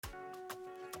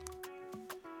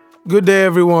Good day,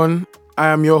 everyone. I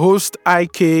am your host,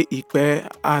 IK Ikpe,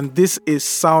 and this is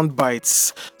Sound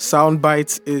Bites. Sound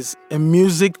Bites is a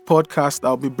music podcast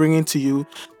I'll be bringing to you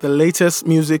the latest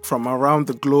music from around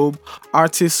the globe,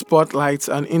 artist spotlights,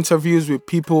 and interviews with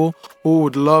people who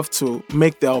would love to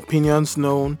make their opinions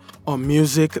known on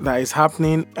music that is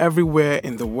happening everywhere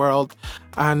in the world.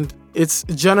 And it's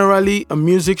generally a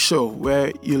music show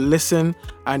where you listen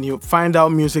and you find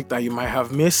out music that you might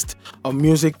have missed, or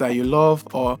music that you love,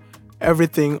 or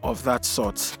everything of that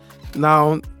sort.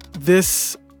 Now,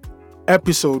 this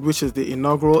episode, which is the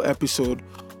inaugural episode,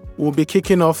 will be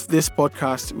kicking off this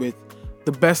podcast with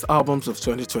the best albums of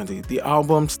 2020, the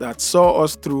albums that saw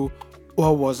us through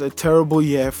what was a terrible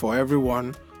year for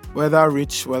everyone, whether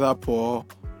rich, whether poor,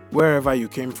 wherever you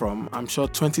came from. I'm sure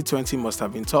 2020 must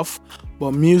have been tough,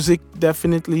 but music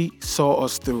definitely saw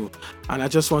us through. And I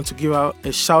just want to give out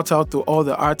a shout out to all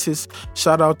the artists.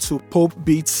 Shout out to Pope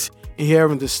Beats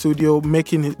here in the studio,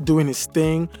 doing his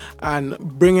thing and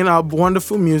bringing out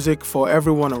wonderful music for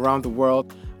everyone around the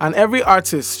world, and every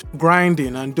artist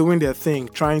grinding and doing their thing,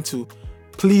 trying to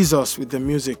please us with the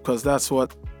music, because that's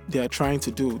what they are trying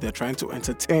to do. They're trying to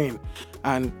entertain,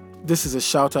 and this is a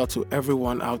shout out to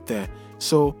everyone out there.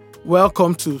 So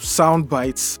welcome to Sound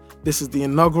Bites. This is the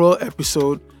inaugural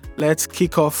episode. Let's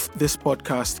kick off this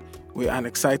podcast with an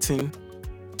exciting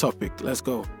topic. Let's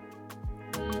go.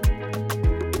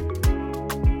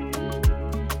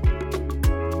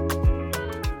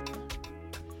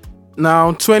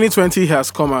 Now, 2020 has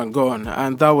come and gone,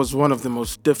 and that was one of the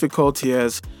most difficult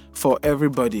years for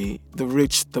everybody. The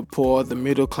rich, the poor, the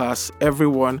middle class,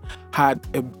 everyone had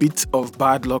a bit of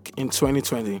bad luck in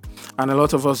 2020, and a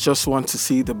lot of us just want to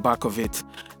see the back of it.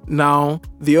 Now,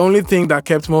 the only thing that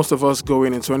kept most of us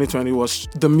going in 2020 was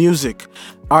the music.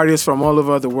 Artists from all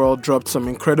over the world dropped some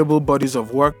incredible bodies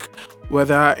of work,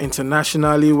 whether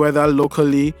internationally, whether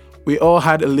locally. We all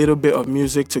had a little bit of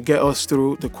music to get us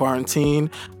through the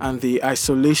quarantine and the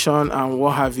isolation and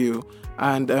what have you.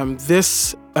 And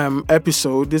this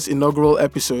episode, this inaugural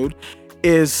episode,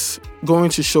 is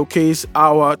going to showcase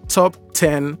our top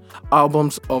 10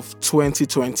 albums of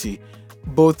 2020,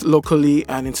 both locally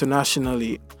and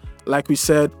internationally. Like we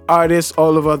said, artists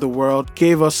all over the world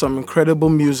gave us some incredible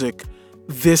music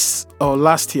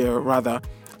last year rather.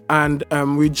 And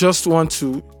we just want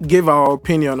to give our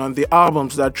opinion on the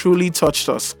albums that truly touched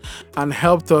us and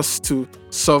helped us to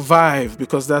survive,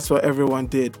 because that's what everyone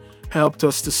did, helped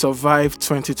us to survive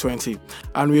 2020.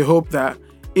 And we hope that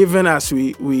even as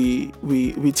we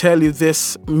tell you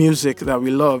this music that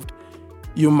we loved,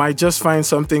 you might just find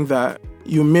something that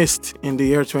you missed in the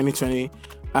year 2020,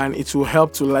 and it will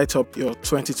help to light up your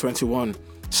 2021.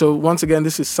 So once again,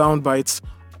 this is Sound Bites.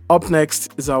 Up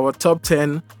next is our top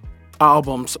 10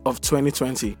 albums of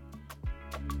 2020.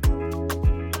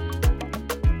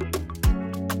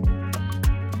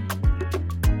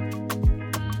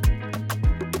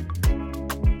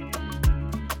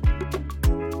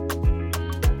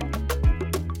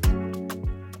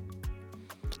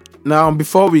 Now,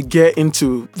 before we get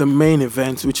into the main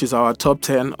event, which is our top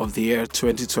 10 of the year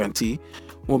 2020,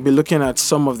 we'll be looking at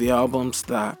some of the albums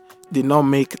that did not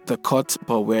make the cut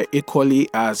but were equally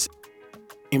as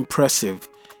impressive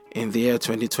in the year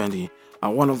 2020.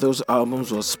 And one of those albums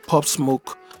was Pop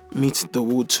Smoke Meet the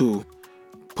Woo 2.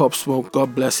 Pop Smoke,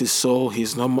 God bless his soul,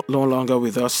 he's no longer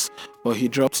with us, but he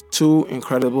dropped two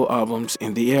incredible albums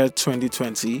in the year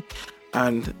 2020,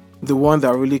 and the one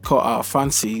that really caught our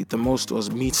fancy the most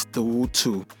was Meet the Woo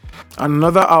 2. And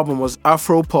another album was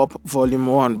Afro Pop Volume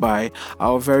 1 by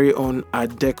our very own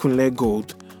Adekunle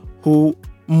Gold, who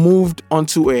moved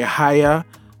onto a higher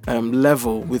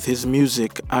level with his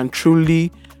music and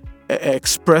truly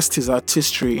expressed his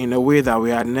artistry in a way that we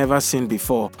had never seen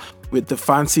before, with the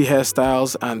fancy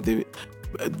hairstyles and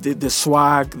the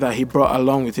swag that he brought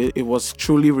along with it. It was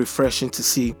truly refreshing to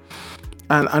see.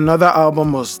 And another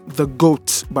album was The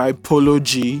GOAT by Polo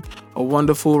G, a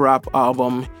wonderful rap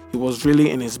album. He was really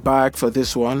in his bag for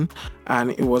this one,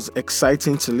 and it was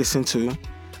exciting to listen to.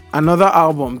 Another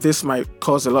album, this might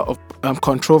cause a lot of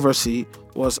controversy,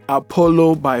 was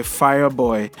Apollo by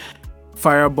Fireboy.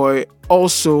 Fireboy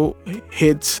also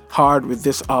hit hard with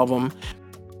this album,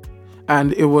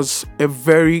 and it was a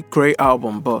very great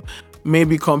album, but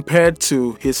maybe compared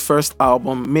to his first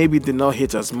album, maybe did not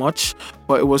hit as much,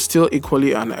 but it was still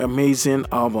equally an amazing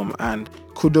album, and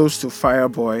kudos to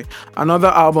Fireboy. Another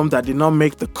album that did not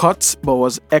make the cut but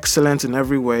was excellent in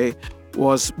every way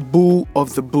was Boo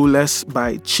of the Booless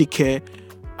by Chike,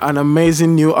 an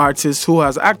amazing new artist who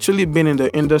has actually been in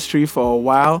the industry for a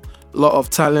while. A lot of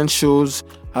talent shows,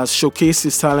 has showcased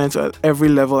his talent at every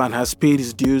level and has paid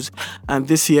his dues. And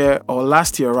this year, or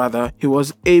last year rather, he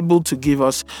was able to give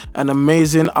us an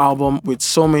amazing album with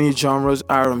so many genres,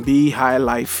 R&B, high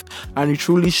life, and he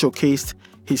truly showcased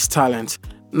his talent.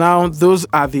 Now, those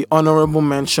are the honorable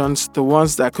mentions, the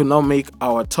ones that could not make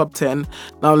our top 10.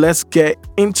 Now, let's get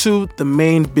into the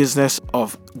main business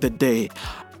of the day.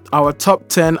 Our top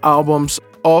 10 albums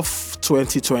of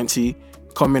 2020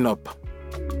 coming up.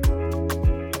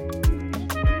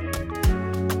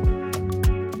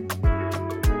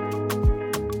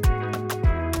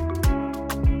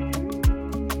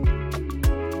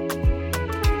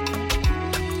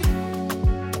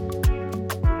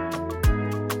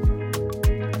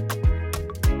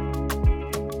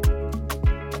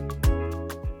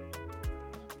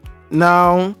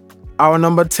 Now, our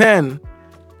number 10,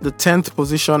 the 10th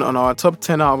position on our top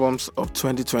 10 albums of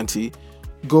 2020,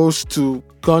 goes to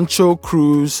Goncho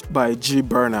Cruise by G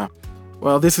Burna.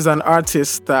 Well, this is an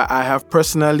artist that I have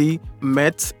personally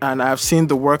met, and I've seen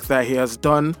the work that he has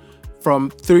done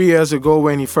from 3 years ago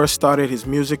when he first started his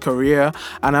music career,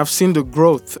 and I've seen the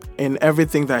growth in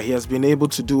everything that he has been able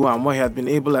to do and what he has been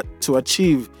able to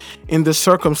achieve in the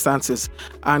circumstances.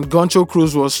 And Goncho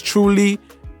Cruise was truly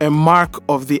a mark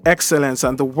of the excellence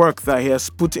and the work that he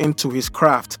has put into his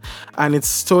craft. And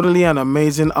it's totally an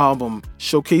amazing album,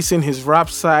 showcasing his rap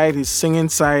side, his singing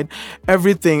side,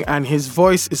 everything. And his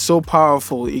voice is so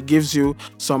powerful. It gives you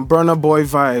some Burna Boy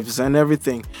vibes and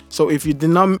everything. So if you did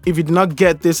not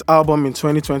get this album in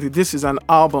 2020, this is an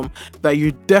album that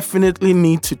you definitely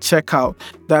need to check out.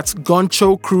 That's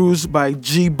Goncho Cruise by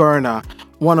G Burna,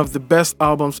 one of the best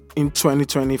albums in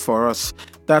 2020 for us.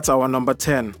 That's our number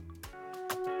 10.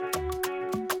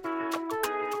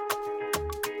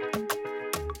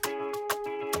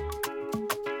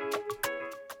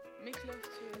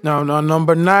 Now, our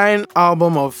number 9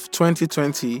 album of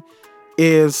 2020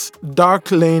 is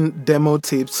Dark Lane Demo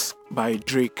Tapes by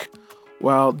Drake.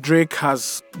 Well, Drake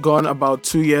has gone about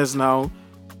 2 years now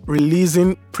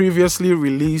releasing previously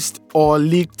released or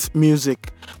leaked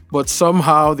music, but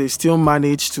somehow they still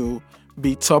manage to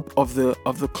be top of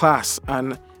the class,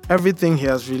 and everything he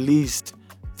has released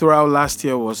throughout last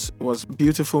year was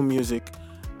beautiful music.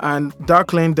 And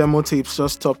Dark Lane Demo Tapes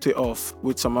just topped it off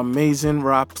with some amazing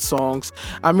rap songs.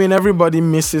 I mean, everybody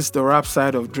misses the rap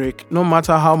side of Drake. No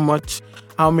matter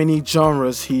how many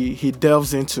genres he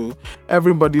delves into,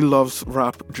 everybody loves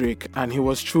rap Drake. And he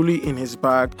was truly in his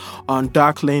bag on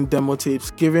Dark Lane Demo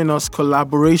Tapes, giving us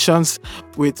collaborations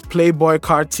with Playboi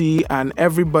Carti and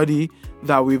everybody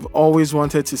that we've always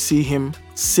wanted to see him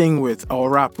sing with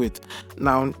or rap with.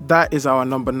 Now, that is our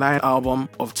number 9 album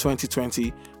of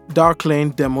 2020. Dark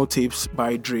Lane Demo Tapes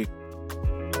by Drake.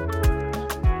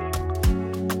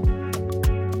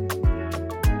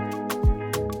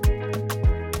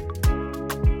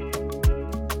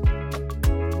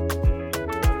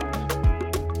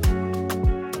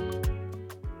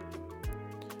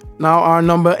 Now, our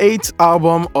number 8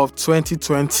 album of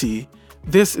 2020,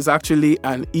 this is actually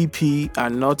an EP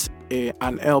and not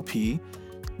an LP,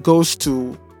 goes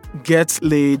to Get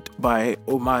Laid by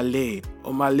Omah Lay.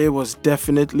 Omah Lay was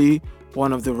definitely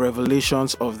one of the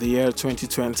revelations of the year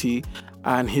 2020,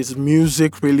 and his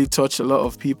music really touched a lot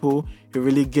of people. He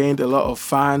really gained a lot of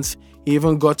fans. He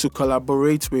even got to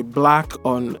collaborate with Black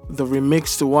on the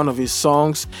remix to one of his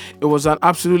songs. It was an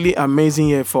absolutely amazing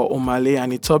year for Omah Lay,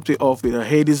 and he topped it off with a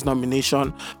Hades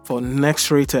nomination for Next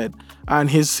Rated. And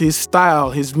his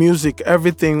style, his music,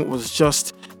 everything was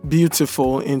just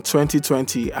beautiful in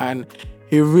 2020, and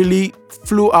he really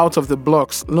flew out of the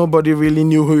blocks. Nobody really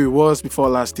knew who he was before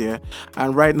last year.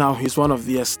 And right now, he's one of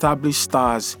the established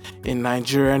stars in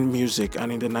Nigerian music and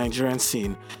in the Nigerian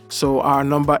scene. So our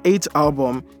number 8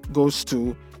 album goes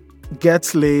to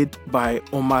Get Laid by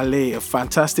Omah Lay, a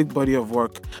fantastic body of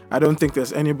work. I don't think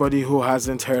there's anybody who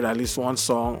hasn't heard at least one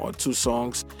song or 2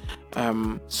 songs.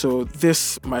 So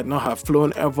this might not have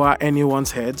flown over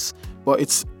anyone's heads, but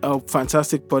it's a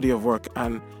fantastic body of work,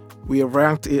 and we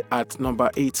ranked it at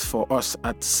number 8 for us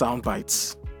at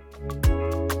Soundbites.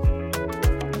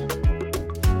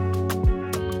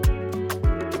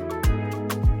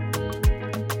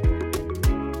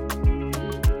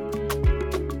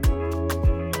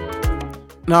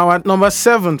 Now at number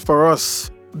 7 for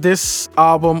us, this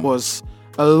album was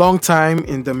a long time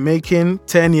in the making,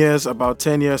 10 years, about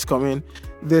 10 years coming.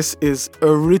 This is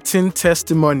A Written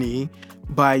Testimony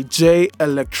by Jay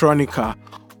Electronica.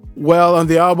 Well, on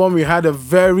the album, we had a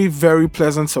very, very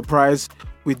pleasant surprise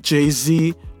with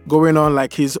Jay-Z going on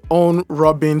like his own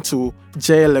Robin to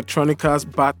Jay Electronica's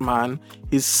Batman,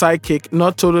 his sidekick,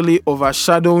 not totally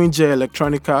overshadowing Jay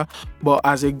Electronica, but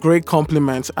as a great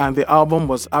compliment. And the album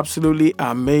was absolutely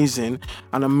amazing,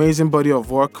 an amazing body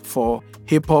of work for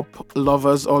hip hop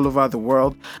lovers all over the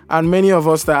world. And many of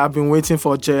us that have been waiting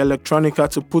for Jay Electronica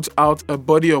to put out a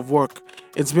body of work.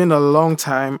 It's been a long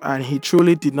time, and he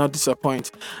truly did not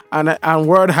disappoint. And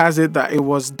word has it that it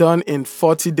was done in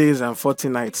 40 days and 40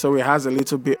 nights. So it has a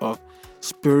little bit of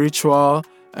spirituality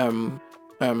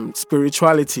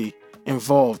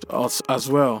involved as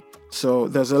well. So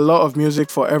there's a lot of music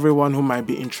for everyone who might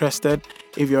be interested.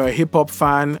 If you're a hip hop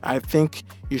fan, I think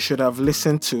you should have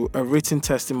listened to A Written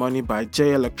Testimony by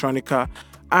Jay Electronica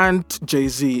and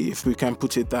Jay-Z, if we can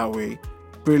put it that way.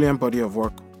 Brilliant body of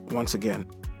work once again.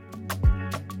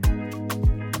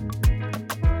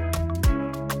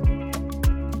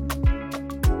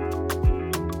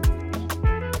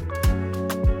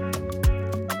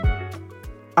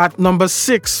 At number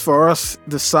 6 for us,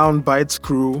 the Soundbites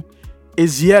crew,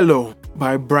 is Yellow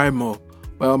by Brymo.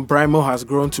 Well, Brymo has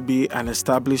grown to be an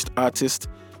established artist.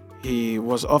 He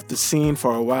was off the scene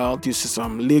for a while due to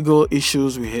some legal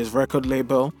issues with his record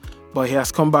label, but he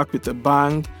has come back with a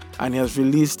bang, and he has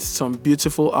released some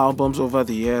beautiful albums over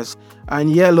the years.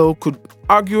 And Yellow could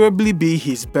arguably be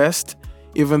his best,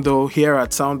 even though here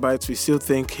at Soundbites we still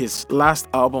think his last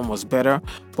album was better.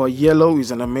 But Yellow is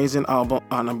an amazing album,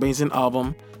 and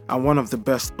one of the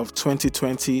best of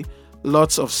 2020.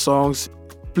 Lots of songs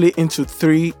split into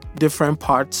 3 different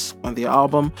parts on the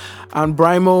album. And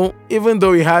Brymo, even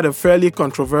though he had a fairly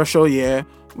controversial year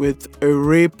with a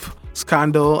rape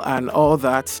scandal and all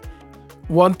that,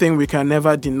 one thing we can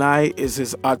never deny is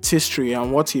his artistry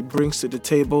and what he brings to the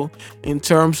table in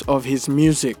terms of his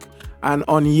music. And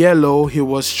on Yellow, he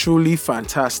was truly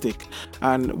fantastic.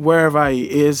 And wherever he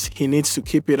is, he needs to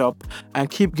keep it up and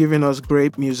keep giving us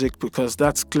great music, because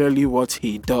that's clearly what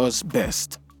he does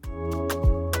best.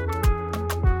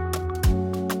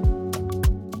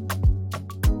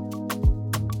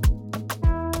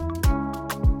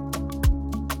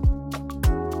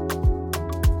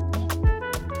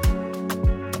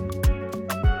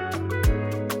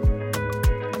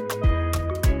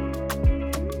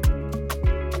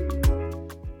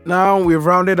 Now we've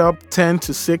rounded up 10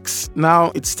 to 6.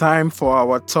 Now it's time for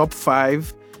our top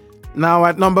 5. Now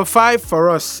at number 5 for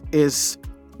us is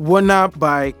Wona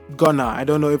by Gunna. I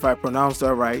don't know if I pronounced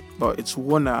that right, but it's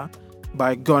Wona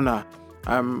by Gunna.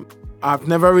 I've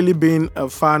never really been a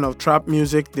fan of trap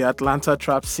music, the Atlanta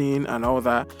trap scene and all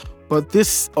that. But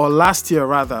last year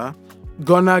rather,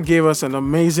 Gunna gave us an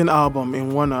amazing album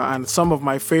in Wona, and some of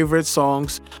my favorite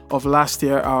songs of last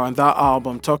year are on that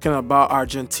album, talking about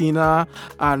Argentina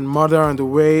and Murder on the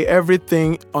Way.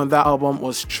 Everything on that album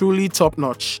was truly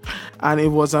top-notch, and it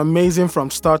was amazing from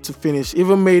start to finish.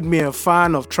 Even made me a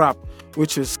fan of trap,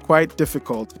 which is quite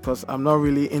difficult because I'm not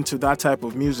really into that type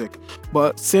of music.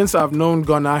 But since I've known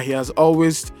Gunna, he has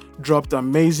always dropped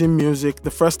amazing music.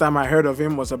 The first time I heard of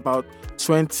him was about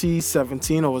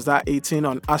 2017, or was that 18,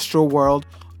 on Astro World,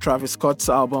 Travis Scott's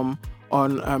album,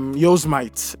 on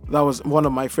Yosemite. That was one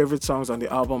of my favorite songs on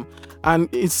the album.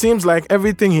 And it seems like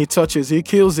everything he touches, he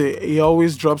kills it. He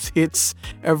always drops hits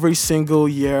every single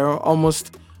year,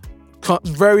 almost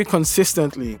very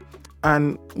consistently.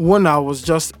 And Wona was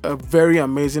just a very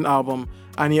amazing album.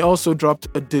 And he also dropped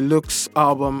a deluxe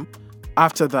album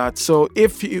after that. So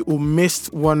if you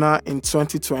missed Wona in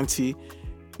 2020,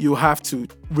 you have to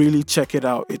really check it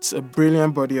out. It's a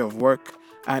brilliant body of work,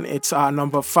 and it's our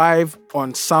number 5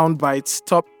 on Soundbites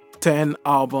top 10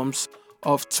 albums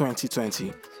of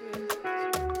 2020.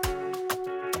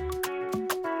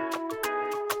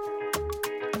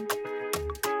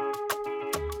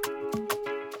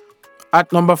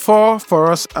 At number 4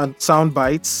 for us at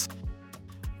Soundbites,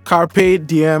 Carpe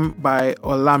Diem by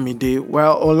Olamide.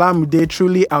 Well, Olamide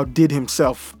truly outdid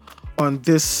himself on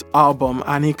this album,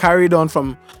 and he carried on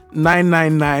from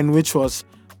 999, which was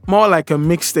more like a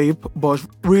mixtape but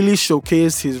really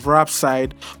showcased his rap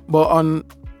side. But on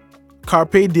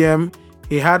Carpe Diem,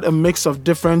 he had a mix of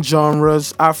different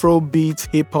genres,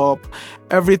 Afrobeat, hip-hop.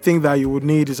 Everything that you would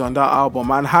need is on that album,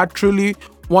 and had truly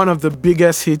one of the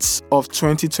biggest hits of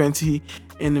 2020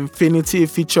 in Infinity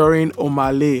featuring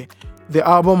Omale. The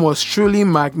album was truly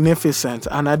magnificent,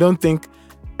 and I don't think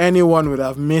anyone would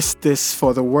have missed this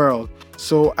for the world.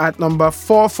 So at number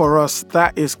 4 for us,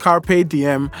 that is Carpe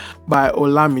Diem by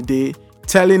Olamide,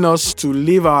 telling us to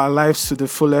live our lives to the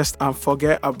fullest and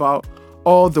forget about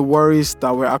all the worries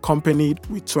that were accompanied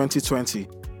with 2020.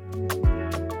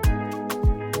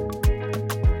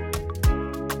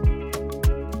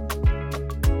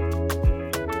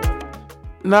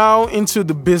 Now into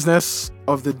the business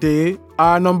of the day.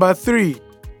 Our number 3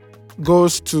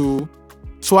 goes to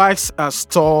Twice as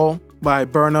Tall by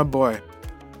Burna Boy.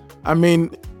 I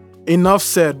mean, enough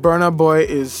said. Burna Boy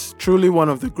is truly one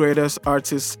of the greatest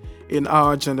artists in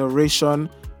our generation.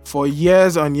 For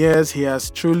years and years, he has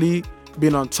truly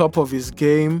been on top of his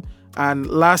game. And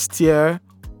last year,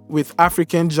 with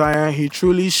African Giant, he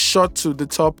truly shot to the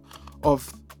top of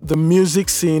the music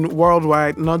scene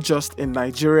worldwide, not just in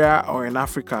Nigeria or in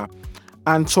Africa.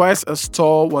 And Twice as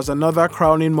Tall was another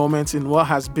crowning moment in what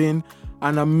has been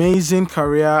an amazing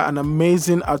career, an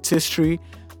amazing artistry.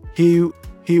 He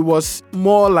was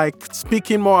more like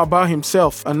speaking more about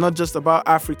himself and not just about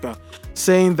Africa,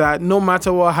 saying that no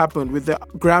matter what happened with the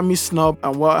Grammy snub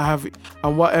and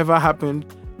whatever happened,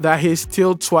 that he's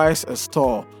still twice as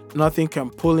tall. Nothing can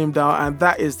pull him down, and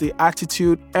that is the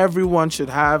attitude everyone should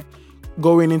have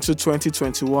going into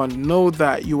 2021. Know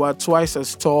that you are twice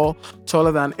as tall,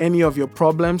 taller than any of your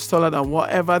problems, taller than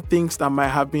whatever things that might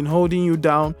have been holding you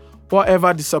down,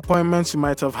 whatever disappointments you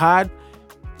might have had.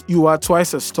 You are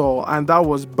twice as tall, and that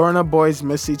was Burna Boy's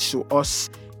message to us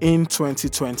in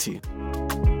 2020.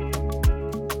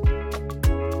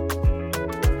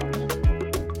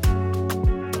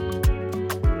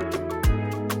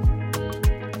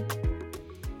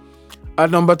 At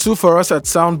number 2 for us at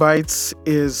Soundbites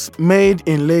is Made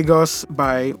in Lagos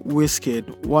by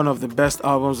Wizkid, one of the best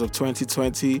albums of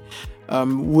 2020.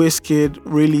 Wizkid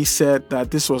really said that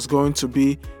this was going to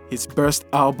be his best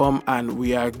album, and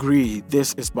we agree.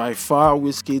 This is by far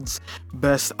Wizkid's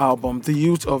best album. The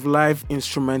use of live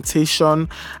instrumentation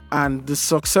and the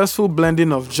successful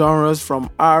blending of genres from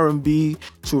R&B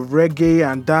to reggae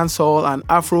and dancehall and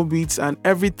Afrobeats and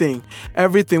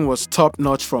everything was top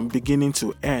notch from beginning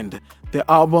to end. The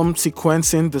album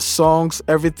sequencing, the songs,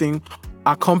 everything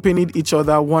accompanied each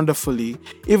other wonderfully.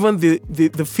 Even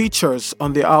the features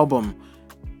on the album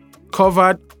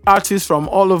covered artists from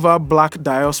all over Black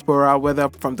diaspora, whether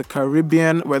from the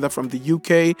Caribbean, whether from the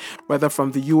UK, whether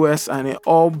from the US, and it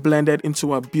all blended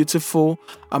into a beautiful,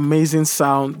 amazing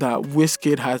sound that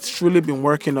Wizkid has truly been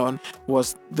working on.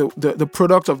 Was the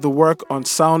product of the work on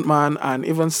Soundman and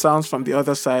even sounds from the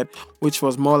other side, which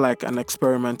was more like an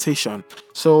experimentation.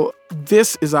 So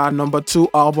this is our number 2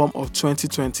 album of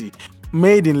 2020,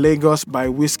 Made in Lagos by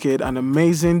Wizkid, an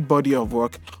amazing body of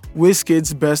work.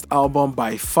 Wizkid's best album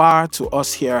by far to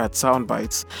us here at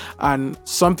Soundbites, and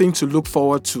something to look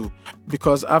forward to,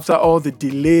 because after all the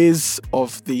delays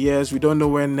of the years, we don't know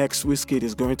when next Wizkid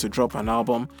is going to drop an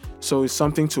album. So it's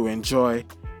something to enjoy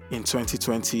in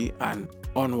 2020 and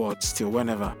onwards till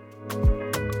whenever.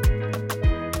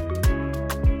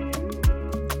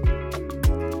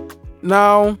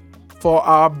 Now for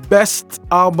our best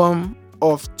album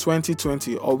of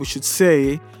 2020, or we should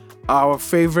say our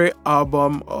favorite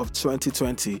album of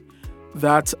 2020.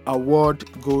 That award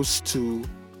goes to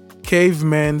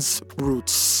Cavemen's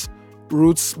Roots.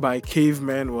 Roots by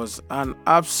Cavemen was an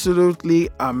absolutely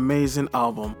amazing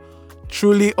album.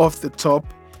 Truly off the top,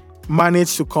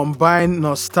 managed to combine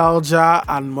nostalgia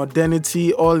and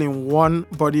modernity all in one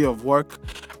body of work.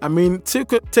 I mean,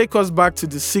 take us back to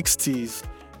the 60s.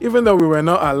 Even though we were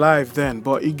not alive then,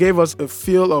 but it gave us a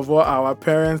feel of what our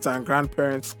parents and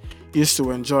grandparents used to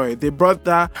enjoy. They brought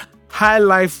that high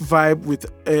life vibe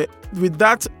with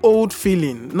that old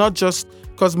feeling, not just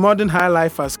because modern high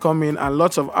life has come in and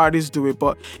lots of artists do it,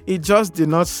 but it just did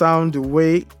not sound the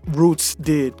way Roots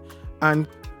did. And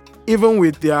even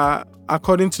with their,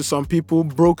 according to some people,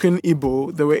 broken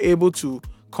Igbo, they were able to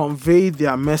convey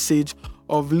their message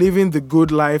of living the good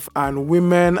life and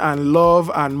women and love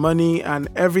and money and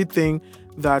everything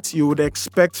that you would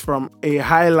expect from a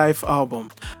high life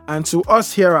album. And to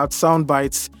us here at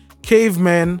Soundbites,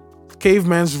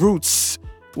 Cavemen's Roots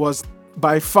was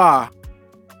by far,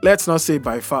 let's not say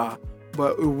by far,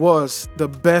 but it was the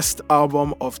best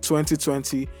album of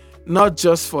 2020, not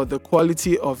just for the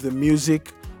quality of the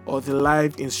music or the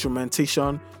live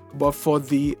instrumentation, but for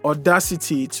the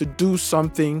audacity to do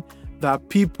something that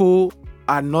people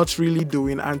are not really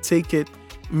doing and take it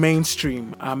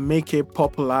mainstream and make it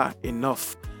popular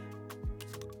enough.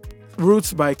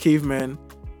 Roots by Cavemen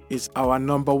is our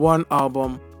number 1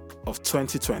 album of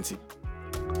 2020.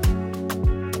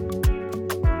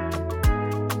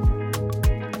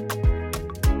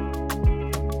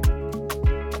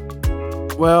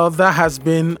 Well, that has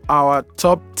been our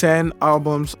top 10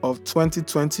 albums of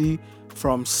 2020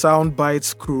 from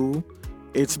Soundbites crew.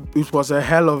 It was a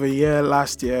hell of a year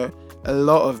last year. A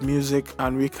lot of music,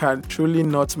 and we can truly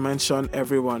not mention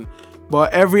everyone,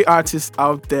 but every artist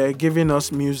out there giving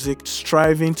us music,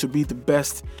 striving to be the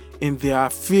best in their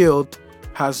field,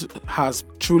 has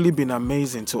truly been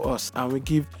amazing to us, and we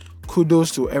give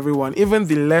kudos to everyone, even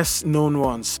the less known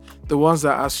ones, the ones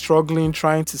that are struggling,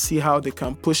 trying to see how they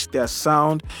can push their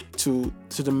sound to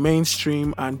the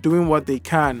mainstream and doing what they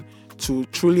can to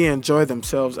truly enjoy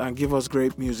themselves and give us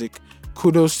great music.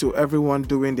 Kudos to everyone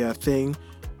doing their thing.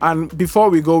 And before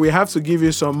we go, we have to give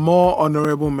you some more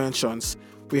honorable mentions.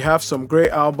 We have some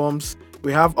great albums.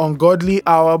 We have Ungodly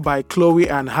Hour by Chloe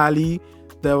and Halle.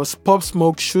 There was Pop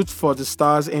Smoke, Shoot for the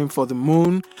Stars, Aim for the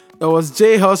Moon. There was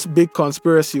J Hus, Big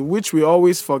Conspiracy, which we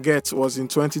always forget was in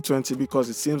 2020 because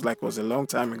it seems like it was a long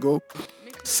time ago.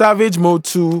 Savage Mode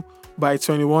 2 by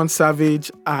 21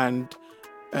 Savage and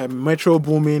Metro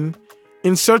Boomin.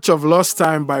 In Search of Lost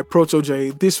Time by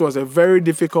Protoje. This was a very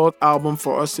difficult album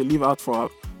for us to leave out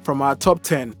from our top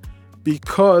 10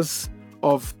 because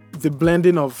of the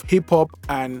blending of hip-hop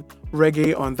and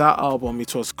reggae on that album.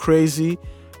 It was crazy.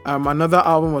 Another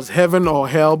album was Heaven or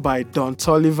Hell by Don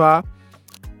Toliver.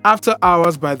 After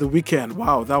Hours by The Weeknd.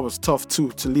 Wow, that was tough too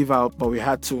to leave out, but we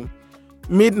had to.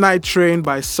 Midnight Train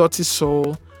by Sauti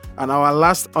Sol. And our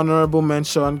last honorable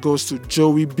mention goes to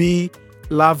Joey B,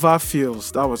 Lava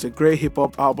Fields. That was a great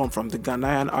hip-hop album from the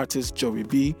Ghanaian artist Joey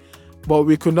B, but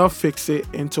we could not fix it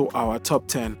into our top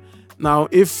 10. Now,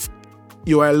 if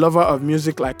you are a lover of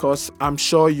music like us, I'm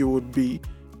sure you would be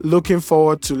looking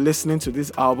forward to listening to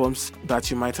these albums that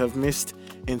you might have missed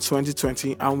in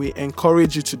 2020, and we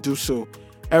encourage you to do so.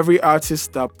 Every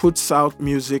artist that puts out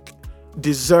music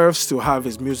deserves to have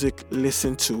his music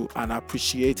listened to and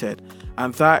appreciated,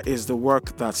 and that is the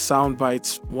work that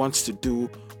Soundbites wants to do,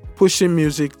 pushing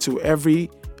music to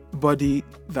everybody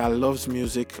that loves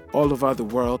music all over the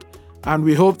world. And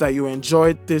we hope that you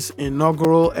enjoyed this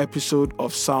inaugural episode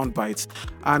of Soundbites.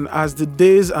 And as the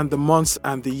days and the months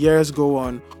and the years go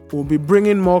on, we'll be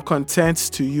bringing more content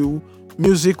to you,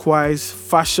 music-wise,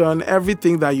 fashion,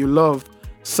 everything that you love.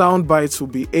 Soundbites will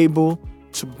be able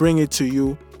to bring it to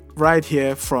you right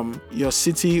here from your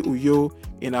city, Uyo,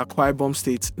 in Akwa Ibom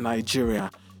State, Nigeria.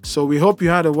 So we hope you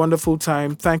had a wonderful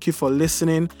time. Thank you for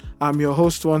listening. I'm your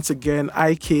host once again,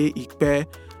 IK Ikpe.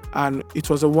 And it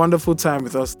was a wonderful time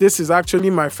with us. This is actually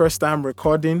my first time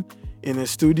recording in a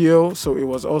studio, so it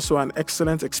was also an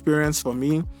excellent experience for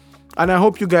me. And I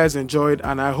hope you guys enjoyed,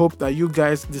 and I hope that you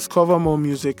guys discover more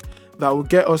music that will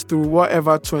get us through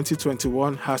whatever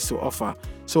 2021 has to offer.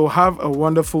 So have a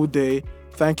wonderful day.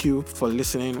 Thank you for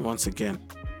listening once again.